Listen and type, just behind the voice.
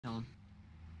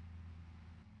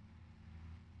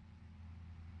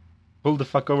Pull the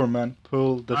fuck over, man.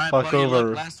 Pull the Alright, fuck buddy, over.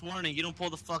 look, last warning. You don't pull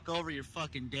the fuck over, you're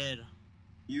fucking dead.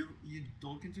 You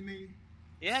talking to me?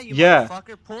 Yeah, you Yeah.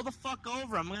 motherfucker. Pull the fuck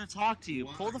over. I'm gonna talk to you.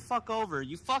 Why? Pull the fuck over.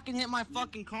 You fucking hit my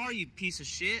fucking car, you piece of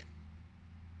shit.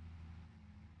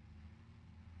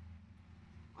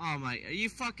 Oh my, are you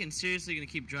fucking seriously gonna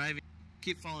keep driving?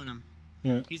 Keep following him.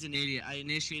 Yeah. He's an idiot. I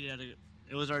initiated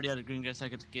it was already out of green, guys. I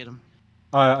could get him.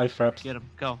 I frapped. Get him.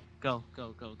 Go. Go.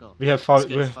 Go. Go. Go. We have This five.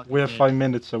 guy's We fucking have dead. 5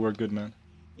 minutes, so we're good, man.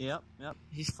 Yep. Yep.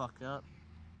 He's fucked up.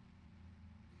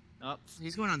 Oh,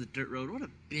 he's going on the dirt road. What a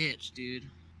bitch, dude.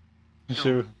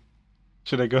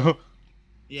 Should I go?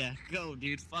 Yeah, go,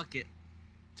 dude. Fuck it.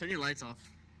 Turn your lights off.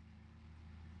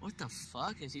 What the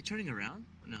fuck? Is he turning around?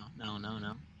 No, no, no,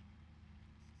 no. I'm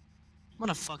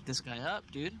gonna fuck this guy up,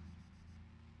 dude.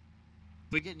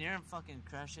 We get near him, fucking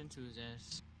crash into his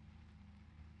ass.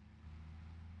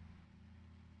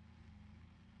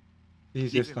 He's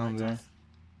Leave just your down lights there. off.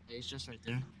 Yeah, he's just right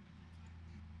there.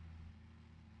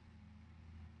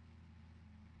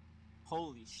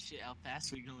 Holy shit, how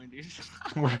fast we going, dude?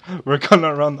 We're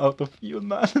gonna run out of fuel,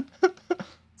 man.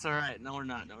 It's alright. No, we're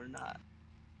not. No, we're not.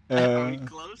 Are we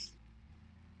close?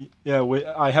 Yeah,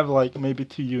 I have like maybe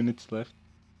 2 units left.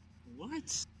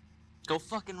 What? Go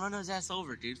fucking run his ass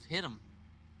over, dude. Hit him.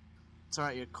 It's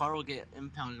alright, your car will get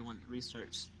impounded when it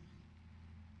restarts.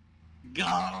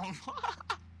 Go!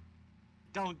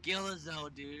 Don't kill us though,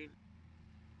 dude.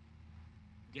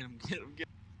 Get him, get him, get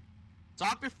him.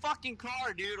 Stop your fucking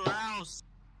car, dude, or else.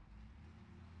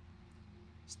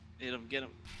 Hit him, get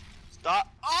him.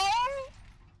 Stop. Oh!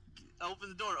 Open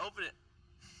the door, open it.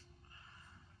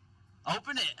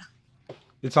 Open it!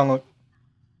 It's unlocked.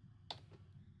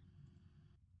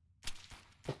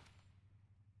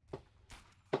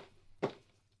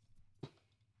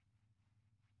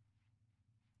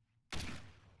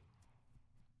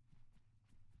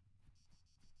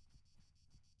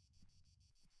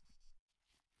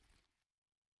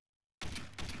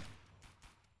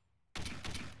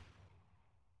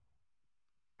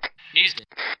 He's dead.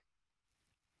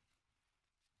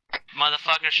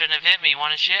 Motherfucker shouldn't have hit me, you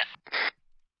wanna shit?